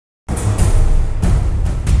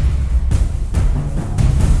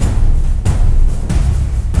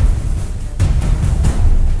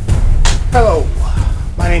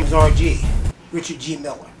Richard G.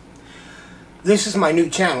 Miller. This is my new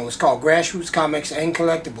channel. It's called Grassroots Comics and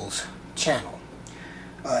Collectibles channel.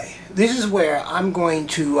 This is where I'm going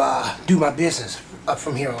to do my business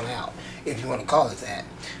from here on out, if you want to call it that.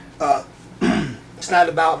 It's not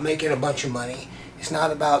about making a bunch of money. It's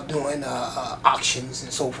not about doing auctions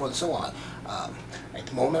and so forth and so on. At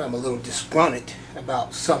the moment, I'm a little disgruntled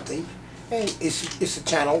about something. And it's a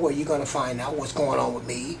channel where you're going to find out what's going on with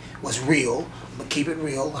me, what's real. I'm going to keep it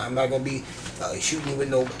real. I'm not going to be shooting you with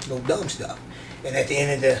no dumb stuff. And at the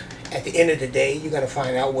end of the day, you're going to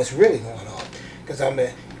find out what's really going on. Because I'm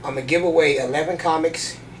gonna give away 11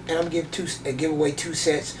 comics, and I'm gonna give away 2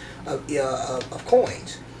 sets of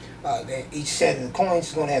coins. Each set of the coins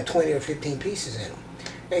is going to have 20 or 15 pieces in them.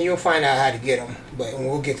 And you'll find out how to get them, but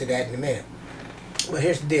we'll get to that in a minute. But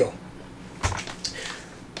here's the deal.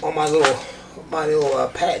 On my little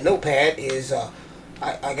notepad is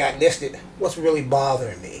I got listed what's really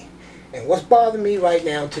bothering me. And what's bothering me right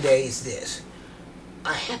now today is this.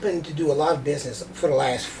 I happen to do a lot of business for the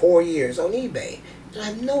last 4 years on eBay, and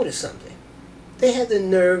I've noticed something. They had the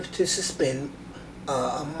nerve to suspend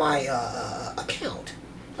my account.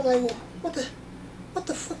 I'm like, well, what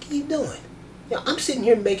the fuck are you doing? You know, I'm sitting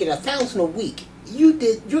here making $1,000 a week.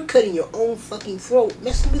 You're cutting your own fucking throat,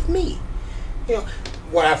 messing with me. You know,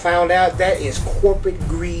 what I found out, that is corporate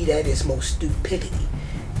greed at its most stupidity.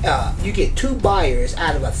 You get 2 buyers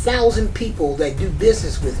out of 1,000 people that do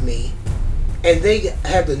business with me, and they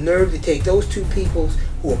have the nerve to take those 2 people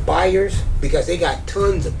who are buyers, because they got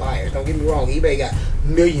tons of buyers. Don't get me wrong, eBay got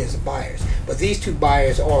millions of buyers. But these 2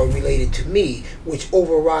 buyers are related to me, which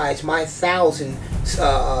overrides my 1,000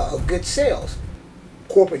 good sales.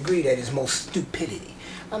 Corporate greed at its most stupidity.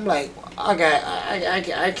 I'm like,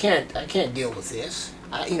 I can't deal with this.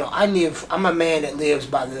 I'm a man that lives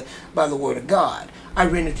by the word of God. I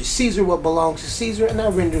render to Caesar what belongs to Caesar, and I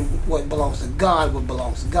render what belongs to God what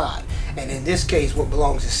belongs to God. And in this case, what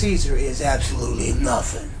belongs to Caesar is absolutely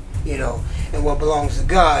nothing, you know. And what belongs to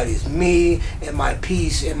God is me and my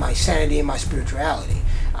peace and my sanity and my spirituality.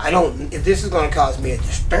 If this is going to cause me a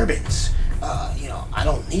disturbance, I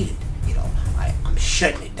don't need it. You know, I'm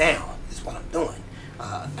shutting it down. Is what I'm doing.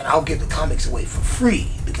 And I'll give the comics away for free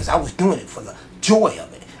because I was doing it for the joy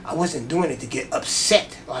of it. I wasn't doing it to get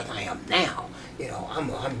upset like I am now. You know, I'm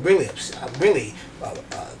really upset. I'm really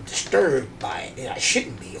disturbed by it, and I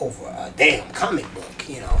shouldn't be over a damn comic book.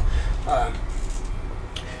 You know,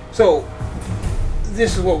 so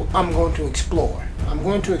this is what I'm going to explore. I'm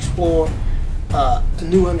going to explore a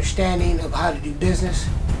new understanding of how to do business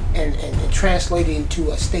and translate it into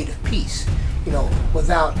a state of peace. You know,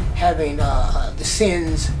 without having the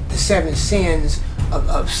 7 sins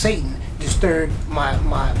of Satan disturb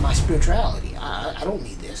my spirituality. I don't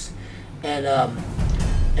need this. And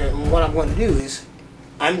what I'm going to do is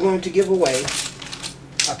I'm going to give away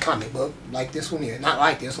a comic book like this one here. Not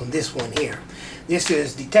like this one here. This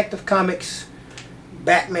is Detective Comics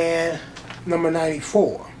Batman number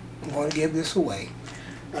 94. I'm going to give this away.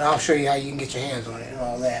 And I'll show you how you can get your hands on it and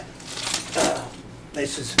all that.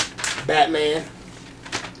 This is Batman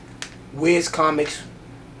Wiz Comics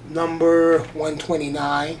number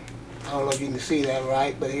 129. I don't know if you can see that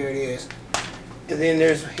right, but here it is. And then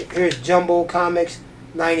here's Jumbo Comics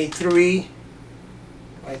 93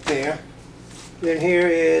 right there. Then here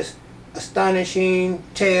is Astonishing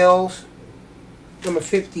Tales number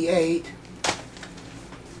 58.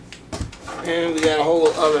 And we got a whole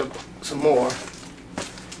other, some more.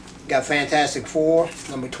 Got Fantastic Four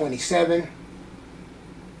number 27.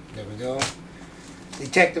 There we go.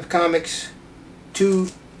 Detective Comics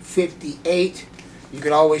 258. You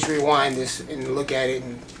could always rewind this and look at it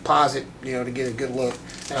and pause it, you know, to get a good look.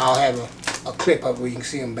 And I'll have a clip of it where you can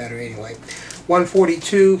see them better anyway.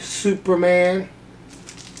 142, Superman.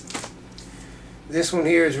 This one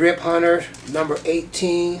here is Rip Hunter, number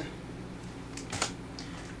 18.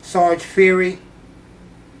 Sarge Fury,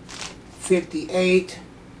 58.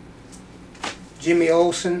 Jimmy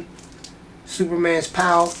Olsen, Superman's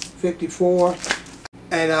Pal, 54.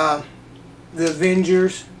 And The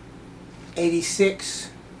Avengers, 86.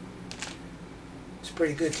 It's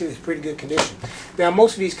pretty good too. It's pretty good condition. Now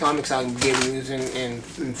most of these comics I'm giving you in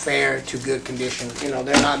fair to good condition. You know,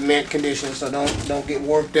 they're not mint condition, so don't get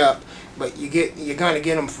worked up. But you're gonna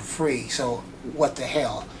get them for free. So what the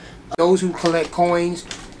hell? Those who collect coins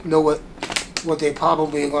know what they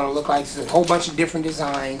probably are gonna look like. There's a whole bunch of different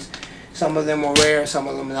designs. Some of them are rare, some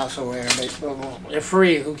of them are not so rare. But they're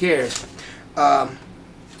free. Who cares?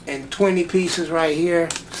 And 20 pieces right here,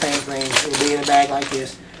 same thing. It'll be in a bag like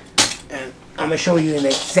this. And I'm going to show you an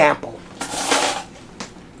example.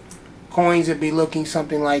 Coins would be looking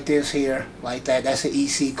something like this here, like that. That's an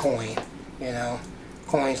EC coin, you know,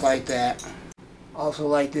 coins like that. Also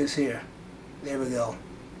like this here. There we go.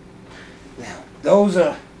 Now, those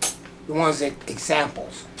are the ones that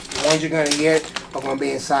examples. The ones you're going to get are going to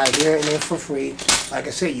be inside here, and then for free. Like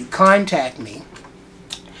I said, you contact me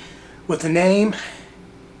with a name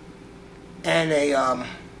and a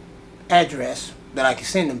address that I can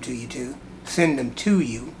send them to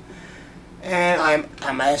you. And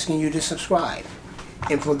I'm asking you to subscribe.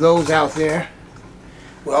 And for those out there,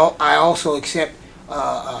 well, I also accept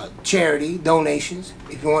charity donations.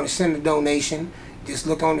 If you want to send a donation, just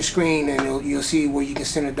look on the screen and you'll see where you can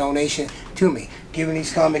send a donation to me. Giving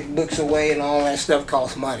these comic books away and all that stuff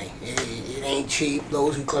costs money. It ain't cheap.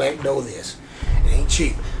 Those who collect know this. It ain't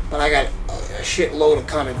cheap. But I got a shitload of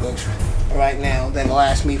comic books right now that'll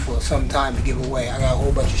last me for some time to give away. I got a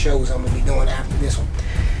whole bunch of shows I'm going to be doing after this one.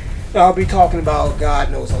 I'll be talking about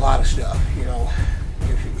God knows a lot of stuff. You know,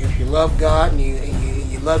 if you love God and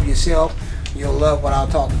you love yourself, you'll love what I'll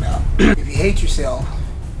talk about. If you hate yourself,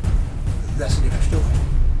 that's a different story.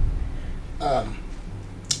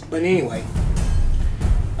 But anyway,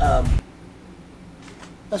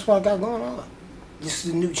 that's what I got going on. This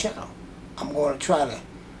is a new channel. I'm going to try to,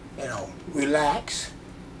 you know, relax,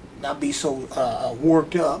 not be so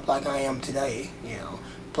worked up like I am today. You know,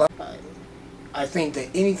 plus I think that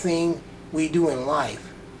anything we do in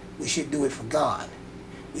life, we should do it for God.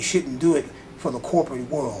 We shouldn't do it for the corporate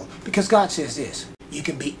world, because God says this: you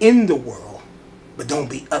can be in the world, but don't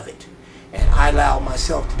be of it. And I allowed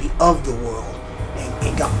myself to be of the world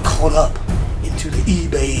and got caught up into the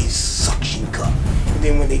eBay's suction cup. And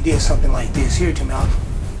then when they did something like this here to me,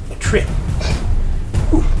 a trip,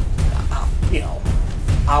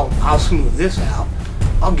 I'll smooth this out.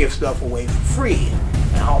 I'll give stuff away for free,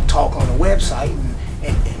 and I'll talk on the website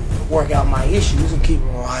and work out my issues and keep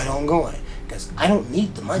them right on going. Because I don't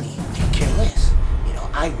need the money. I can care less. You know,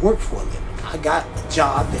 I work for a living. I got a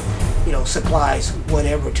job that, you know, supplies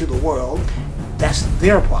whatever to the world. That's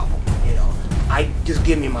their problem. You know, I just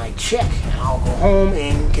give me my check and I'll go home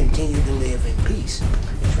and continue to live in peace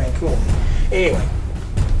and tranquility. Anyway,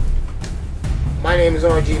 my name is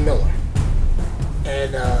R.G. Miller,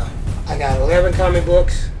 and I got 11 comic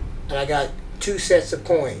books and I got 2 sets of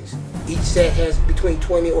coins. Each set has between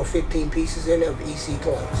 20 or 15 pieces in it of EC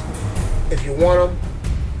coins. If you want them,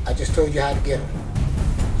 I just told you how to get them.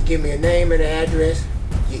 You give me a name and an address.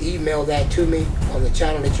 You email that to me on the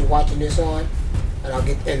channel that you're watching this on, and I'll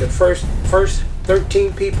get. And the first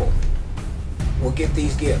 13 people will get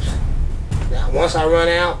these gifts. Now, once I run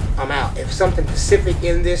out, I'm out. If something specific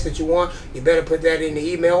in this that you want, you better put that in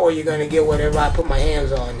the email, or you're gonna get whatever I put my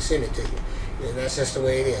hands on and send it to you. And that's just the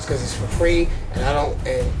way it is, because it's for free, and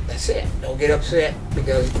and that's it. Don't get upset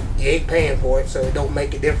because you ain't paying for it, so it don't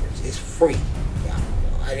make a difference. It's free. Yeah.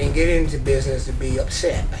 I didn't get into business to be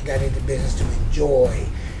upset. I got into business to enjoy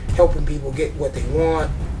helping people get what they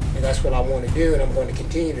want, and that's what I want to do, and I'm going to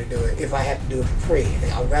continue to do it if I have to do it for free.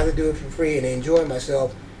 I'd rather do it for free and enjoy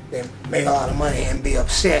myself than make a lot of money and be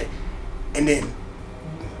upset, and then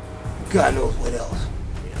God knows what else.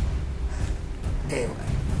 Anyway.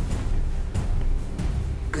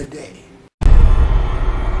 Good day.